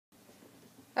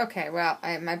Okay, well,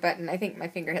 I think my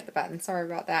finger hit the button. Sorry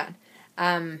about that.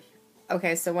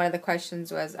 Okay, so one of the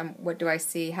questions was, what do I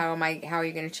see? How are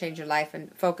you going to change your life?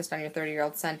 And focused on your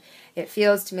 30-year-old son. It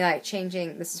feels to me like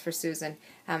changing, this is for Susan,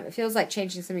 it feels like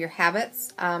changing some of your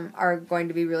habits are going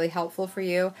to be really helpful for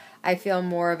you. I feel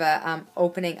more of a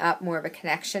opening up, more of a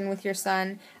connection with your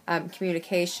son,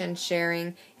 communication,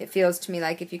 sharing. It feels to me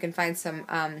like if you can find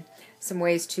some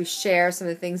ways to share some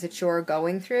of the things that you're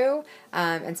going through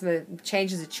and some of the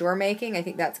changes that you're making, I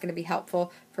think that's going to be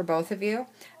helpful for both of you.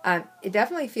 It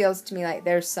definitely feels to me like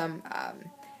there's some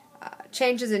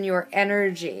changes in your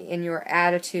energy, in your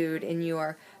attitude, in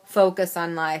your focus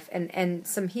on life, and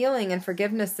some healing and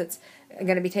forgiveness that's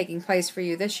going to be taking place for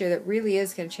you this year that really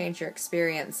is going to change your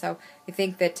experience. So I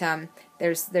think that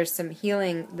there's some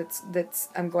healing that's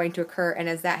going to occur, and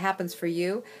as that happens for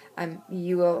you,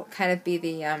 you will kind of be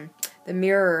the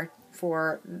mirror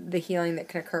for the healing that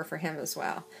can occur for him as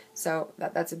well. So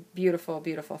that's a beautiful,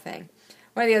 beautiful thing.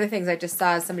 One of the other things I just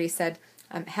saw is somebody said,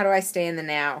 how do I stay in the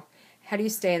now? How do you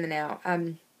stay in the now?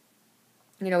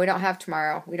 We don't have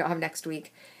tomorrow. We don't have next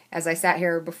week. As I sat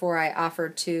here before I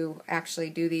offered to actually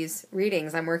do these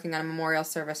readings, I'm working on a memorial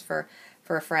service for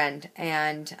a friend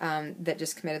and that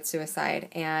just committed suicide.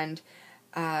 And,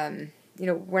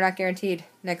 we're not guaranteed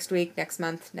next week, next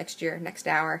month, next year, next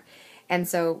hour. And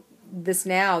so this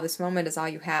moment is all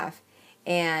you have.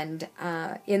 And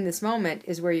in this moment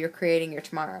is where you're creating your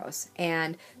tomorrows.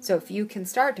 And so if you can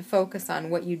start to focus on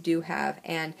what you do have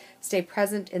and stay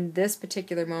present in this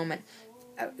particular moment,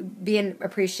 be in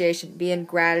appreciation, be in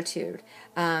gratitude,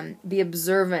 be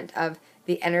observant of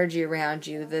the energy around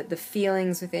you, the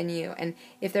feelings within you. And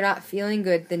if they're not feeling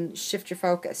good, then shift your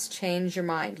focus, change your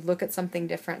mind, look at something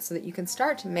different so that you can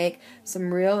start to make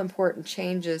some real important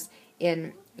changes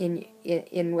in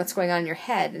what's going on in your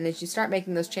head. And as you start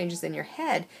making those changes in your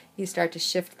head, you start to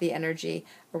shift the energy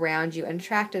around you and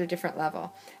attract at a different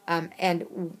level.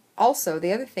 And also,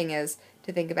 the other thing is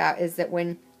to think about is that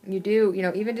when you do,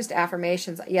 even just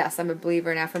affirmations. Yes, I'm a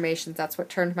believer in affirmations. That's what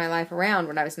turned my life around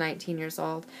when I was 19 years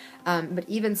old. But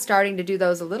even starting to do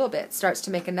those a little bit starts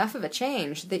to make enough of a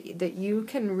change that you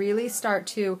can really start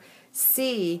to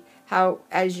see how,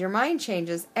 as your mind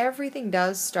changes, everything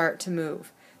does start to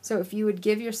move. So if you would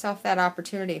give yourself that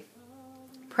opportunity,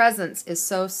 presence is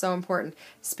so, so important.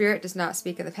 Spirit does not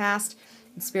speak of the past,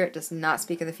 and Spirit does not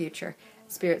speak of the future.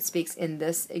 Spirit speaks in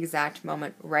this exact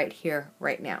moment, right here,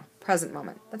 right now. Present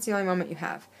moment. That's the only moment you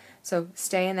have. So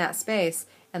stay in that space,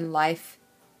 and life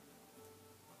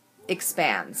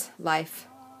expands. Life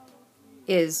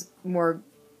is more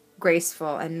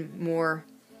graceful and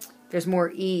there's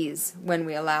more ease when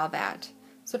we allow that.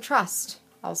 So trust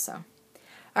also.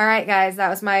 All right, guys, that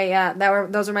was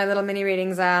those were my little mini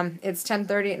readings. It's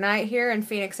 10:30 at night here in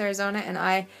Phoenix, Arizona, and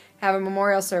I have a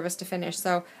memorial service to finish.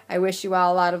 So I wish you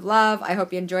all a lot of love. I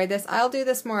hope you enjoyed this. I'll do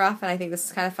this more often. I think this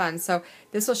is kind of fun. So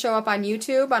this will show up on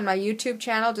YouTube, on my YouTube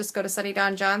channel. Just go to Sunny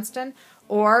Dawn Johnston,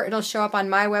 or it'll show up on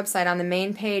my website on the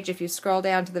main page. If you scroll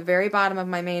down to the very bottom of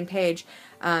my main page,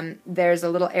 there's a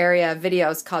little area of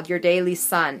videos called Your Daily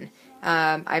Sun.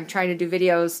 I'm trying to do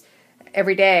videos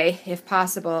every day, if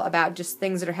possible, about just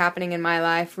things that are happening in my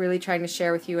life, really trying to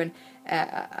share with you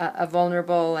a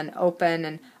vulnerable and open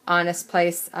and honest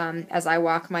place as I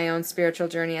walk my own spiritual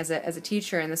journey as a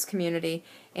teacher in this community,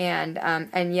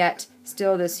 and yet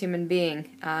still this human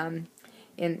being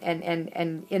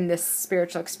in this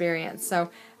spiritual experience.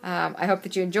 So I hope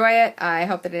that you enjoy it. I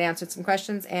hope that it answered some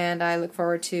questions, and I look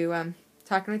forward to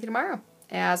talking with you tomorrow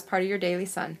as part of Your Daily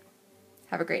Sun.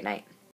 Have a great night.